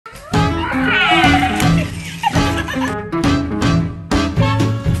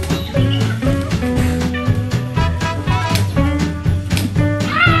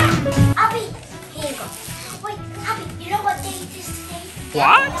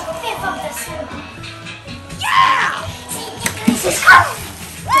of the sun. Yeah! See, Nicholas is coming!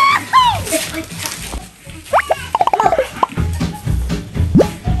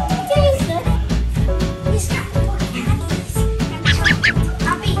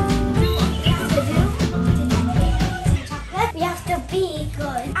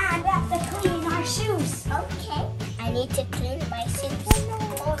 To clean my shoes.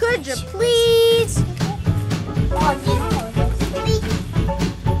 Could you please? Oh,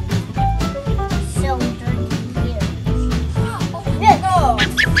 so dirty here.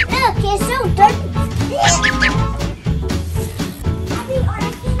 Look, it's so dirty. Are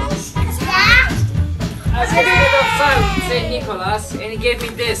you finished? I was getting rid of ST.NICHOLAS and he gave me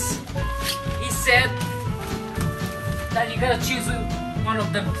this. He said that you gotta choose one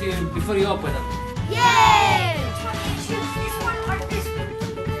of them before you open them. Yay!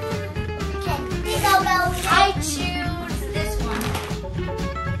 I choose this one.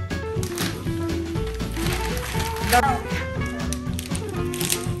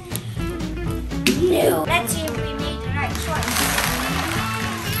 No. Let's see if we made the right choice.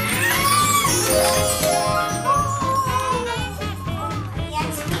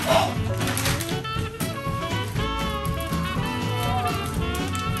 Yes, we did.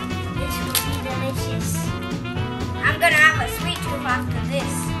 This will be delicious. I'm gonna have a sweet tooth after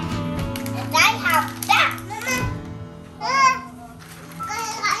this. And I have that.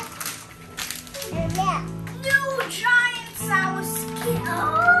 New giant sour skin.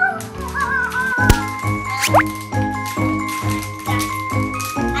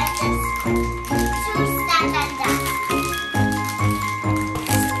 I just choose that and that.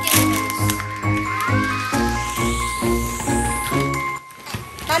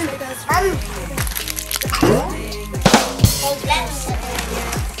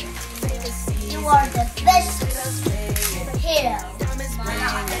 You are the best hero.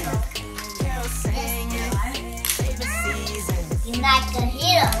 You like the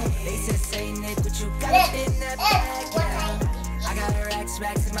hero.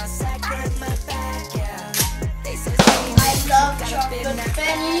 I love chocolate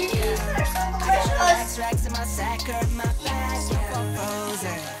pennies. They're so delicious.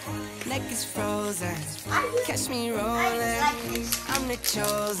 Neck is frozen, catch me I rolling. like this. I'm the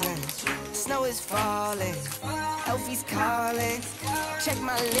chosen, snow is falling, Elfie's calling. Check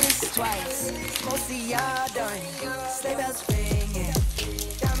my list twice, most of y'all done. Sleigh bells ringing,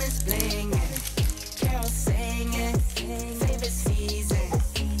 diamonds blinging, carols singing, favorite season.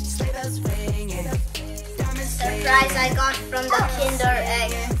 Sleigh bells ringing, diamonds blinging. Surprise I got from the Kinder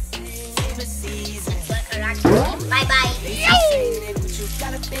Egg. Favorite season. Like a raccoon. Bye bye.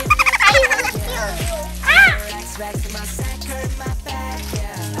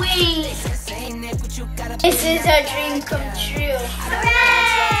 This is a dream come true.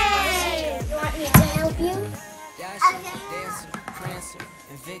 Hooray! You want me to help you? Dancer, Prancer,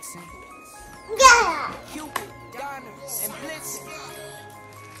 and Vixen. Yeah! Cupid, Donner, and Blitzen.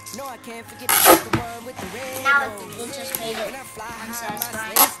 No, I can't forget the one with the red Now nose. it just made it When I fly high, my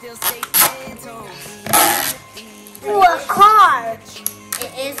unsatisfying. sleigh still say 10 toes. Ooh, a car!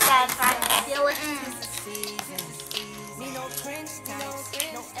 It is satisfying. Feel it. Me no French toast,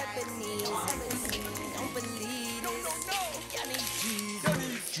 no Ebenezer. Don't believe this. I need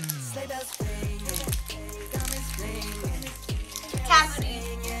Jesus. Sleigh bells ringing, diamonds blinging, Cassidy.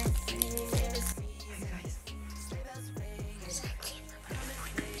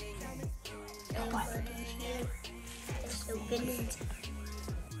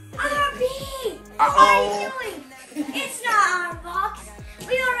 RB! What are you doing? It's not our box.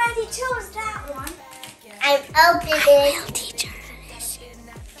 We already chose that one. I'm opening. Teacher.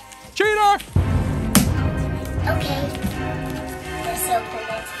 Cheater! Okay. Let's open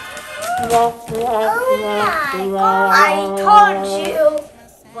it. Oh my god! I told you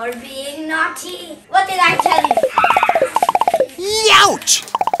for being naughty. What did I tell you? Youch!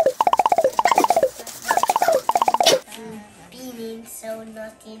 Being so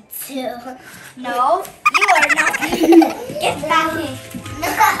naughty too. No, you are naughty. Get back here.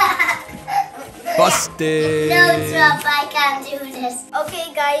 Busted! No, Trump, I can't do this.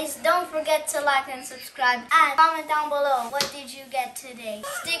 Okay guys, don't forget to like and subscribe and comment down below what did you get today.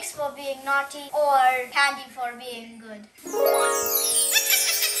 Sticks for being naughty or candy for being good.